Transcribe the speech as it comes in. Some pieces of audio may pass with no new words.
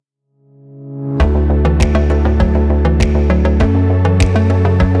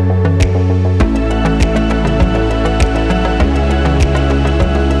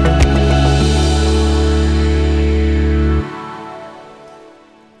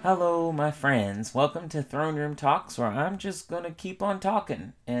Hello, my friends. Welcome to Throne Room Talks, where I'm just going to keep on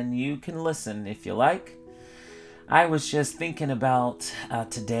talking and you can listen if you like. I was just thinking about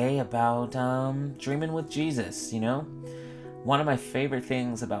today about dreaming with Jesus, One of my favorite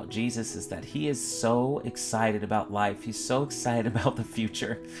things about Jesus is that he is so excited about life. He's so excited about the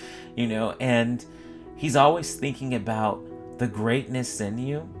future, and he's always thinking about the greatness in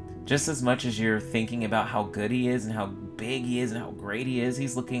you. Just as much as you're thinking about how good he is and how big he is and how great he is,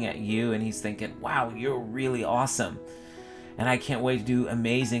 he's looking at you and he's thinking, wow, you're really awesome. And I can't wait to do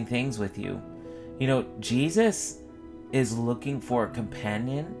amazing things with you. Jesus is looking for a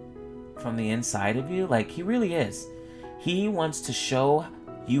companion from the inside of you. Like, he really is. He wants to show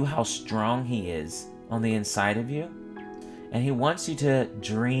you how strong he is on the inside of you. And he wants you to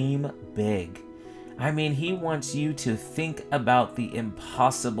dream big. I mean, he wants you to think about the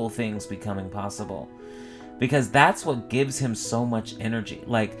impossible things becoming possible. Because that's what gives him so much energy.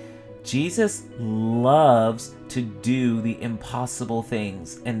 Like, Jesus loves to do the impossible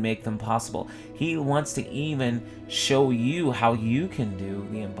things and make them possible. He wants to even show you how you can do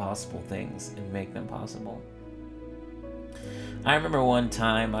the impossible things and make them possible. I remember one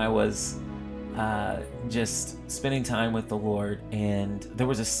time I was just spending time with the Lord, and there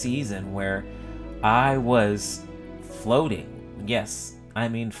was a season where I was floating. Yes, I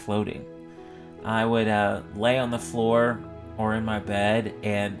mean floating. I would lay on the floor or in my bed,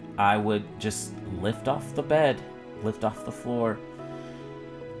 and I would just lift off the bed, lift off the floor.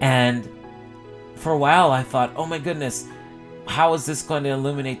 And for a while, I thought, oh my goodness, how is this going to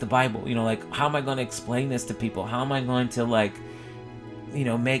illuminate the Bible? How am I going to explain this to people? How am I going to,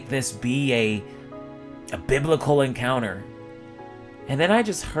 make this be a biblical encounter? And then I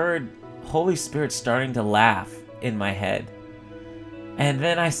just heard Holy Spirit starting to laugh in my head. And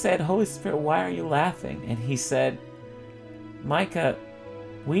then I said, Holy Spirit, why are you laughing? And he said, Micah,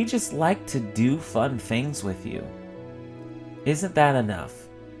 we just like to do fun things with you. Isn't that enough?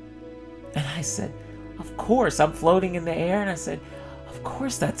 And I said, of course. I'm floating in the air. And I said, of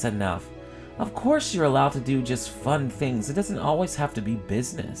course that's enough. Of course you're allowed to do just fun things. It doesn't always have to be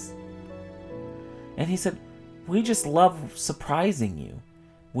business. And he said, we just love surprising you.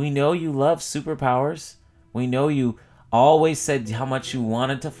 We know you love superpowers. We know you always said how much you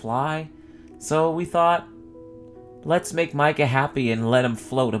wanted to fly. So we thought, let's make Micah happy and let him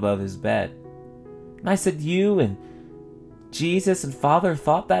float above his bed. And I said, you and Jesus and Father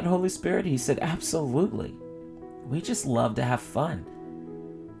thought that, Holy Spirit? He said, absolutely. We just love to have fun.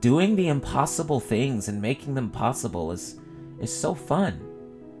 Doing the impossible things and making them possible is so fun.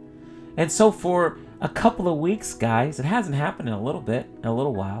 And so for a couple of weeks, guys, it hasn't happened in a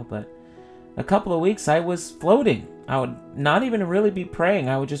little while, but a couple of weeks I was floating. I would not even really be praying.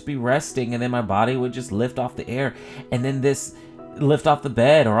 I would just be resting, and then my body would just lift off the air, and then this lift off the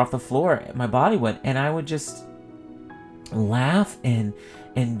bed or off the floor. My body would, and I would just laugh and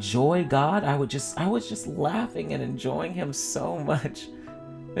enjoy God. I was just laughing and enjoying him so much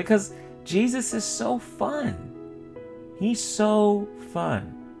because Jesus is so fun. He's so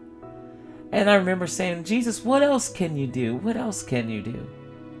fun. And I remember saying, Jesus, what else can you do? What else can you do?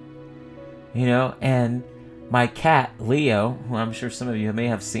 And my cat, Leo, who I'm sure some of you may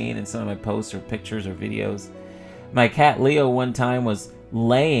have seen in some of my posts or pictures or videos, my cat, Leo, one time was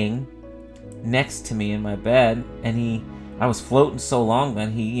laying next to me in my bed, and I was floating so long that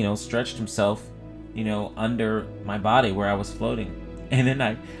he, stretched himself, under my body where I was floating. And then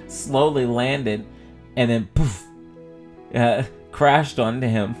I slowly landed, and then poof, crashed onto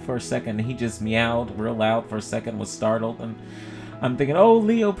him for a second. He just meowed real loud for a second, was startled, and I'm thinking, oh,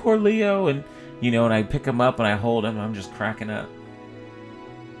 Leo, poor Leo. And, and I pick him up and I hold him, and I'm just cracking up.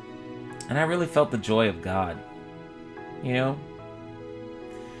 And I really felt the joy of God.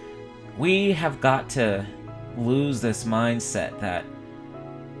 We have got to lose this mindset that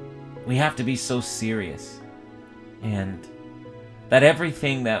we have to be so serious, and that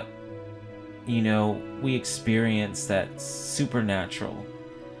everything that, we experience that's supernatural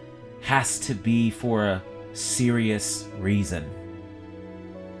has to be for a serious reason.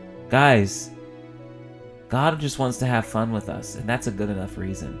 Guys, God just wants to have fun with us, and that's a good enough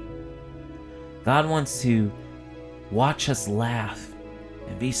reason. God wants to watch us laugh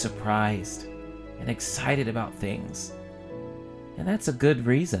and be surprised and excited about things, and that's a good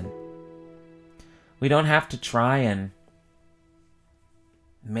reason. We don't have to try and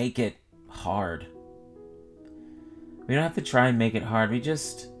make it hard. We don't have to try and make it hard. We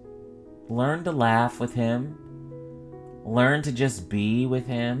just learn to laugh with him, learn to just be with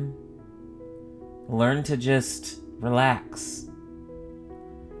him, learn to just relax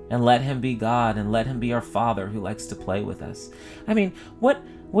and let him be God and let him be our Father who likes to play with us. I mean, what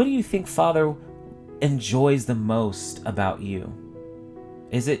do you think Father enjoys the most about you?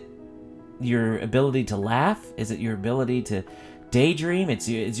 Is it your ability to laugh? Is it your ability to daydream? It's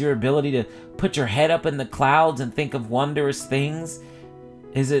your ability to put your head up in the clouds and think of wondrous things?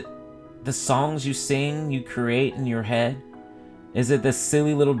 Is it the songs you sing, you create in your head? Is it the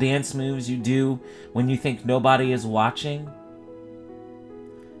silly little dance moves you do when you think nobody is watching?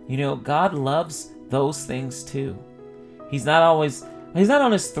 You know, God loves those things too. He's not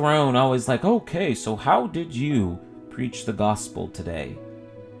on his throne always like, okay, so how did you preach the gospel today?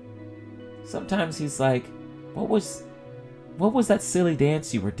 Sometimes he's like, what was that silly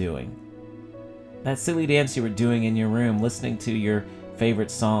dance you were doing? That silly dance you were doing in your room, listening to your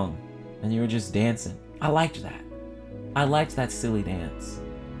favorite song, and you were just dancing. I liked that. I liked that silly dance.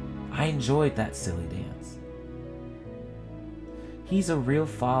 I enjoyed that silly dance. He's a real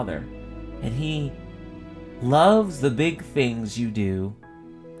Father, and he loves the big things you do,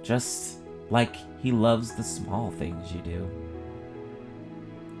 just like he loves the small things you do.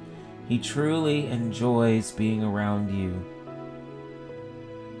 He truly enjoys being around you.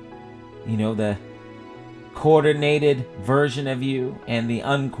 You know, the coordinated version of you and the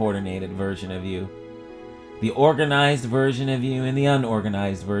uncoordinated version of you. The organized version of you and the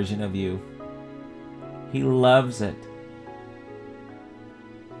unorganized version of you. He loves it.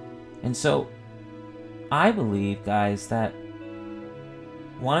 And so, I believe, guys, that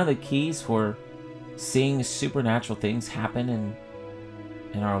one of the keys for seeing supernatural things happen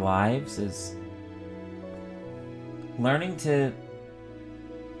in our lives is learning to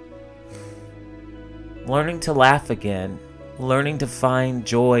laugh again, learning to find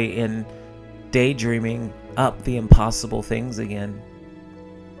joy in daydreaming up the impossible things again.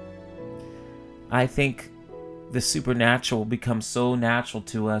 I think the supernatural becomes so natural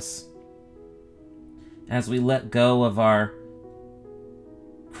to us as we let go of our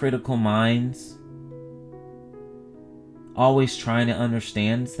critical minds, always trying to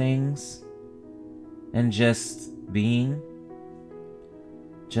understand things, and just being,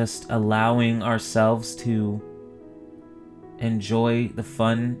 just allowing ourselves to enjoy the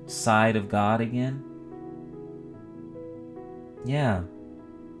fun side of God again. Yeah.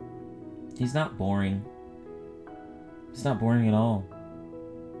 He's not boring. It's not boring at all.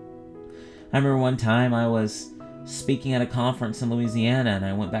 I remember one time I was speaking at a conference in Louisiana, and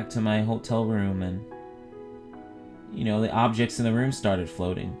I went back to my hotel room, and you know, the objects in the room started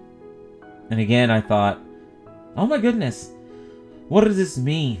floating. And again I thought, oh my goodness, what does this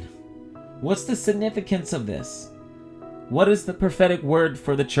mean? What's the significance of this? What is the prophetic word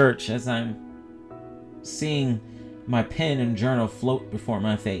for the church as I'm seeing my pen and journal float before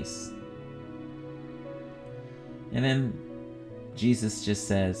my face? And then Jesus just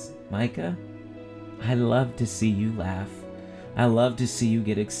says, Micah, I love to see you laugh. I love to see you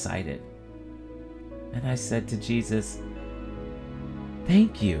get excited. And I said to Jesus,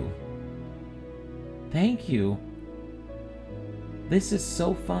 thank you. Thank you. This is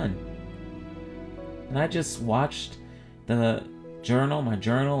so fun. And I just watched my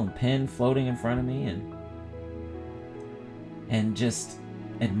journal and pen floating in front of me and just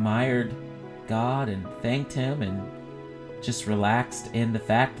admired God and thanked him and just relaxed in the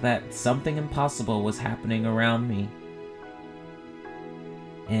fact that something impossible was happening around me.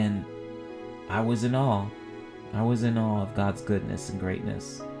 And I was in awe. I was in awe of God's goodness and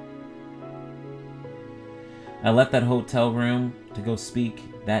greatness. I left that hotel room to go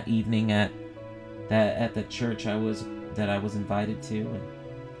speak that evening at the church that I was invited to, and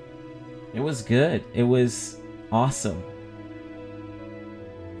it was good. It was awesome.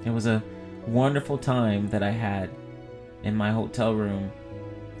 It was a wonderful time that I had in my hotel room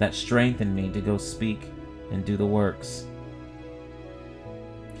that strengthened me to go speak and do the works.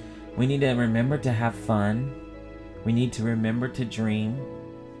 We need to remember to have fun. We need to remember to dream.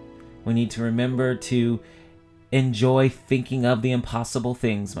 We need to remember to enjoy thinking of the impossible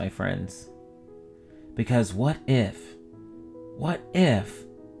things, my friends. Because what if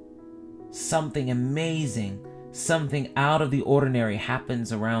something amazing, something out of the ordinary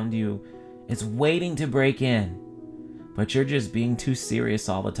happens around you? It's waiting to break in, but you're just being too serious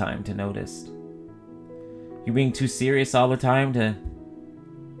all the time to notice. You're being too serious all the time to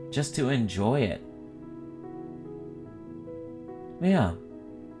enjoy it. Yeah.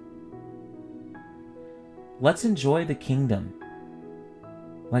 Let's enjoy the kingdom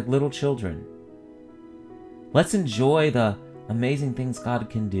like little children. Let's enjoy the amazing things God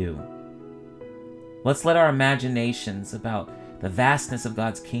can do. Let's let our imaginations about the vastness of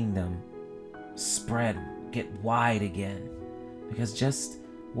God's kingdom get wide again. Because just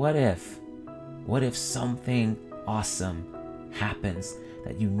What if? What if something awesome happens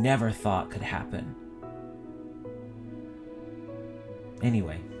that you never thought could happen?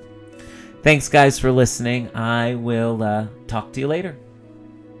 Anyway, thanks guys for listening. I will talk to you later.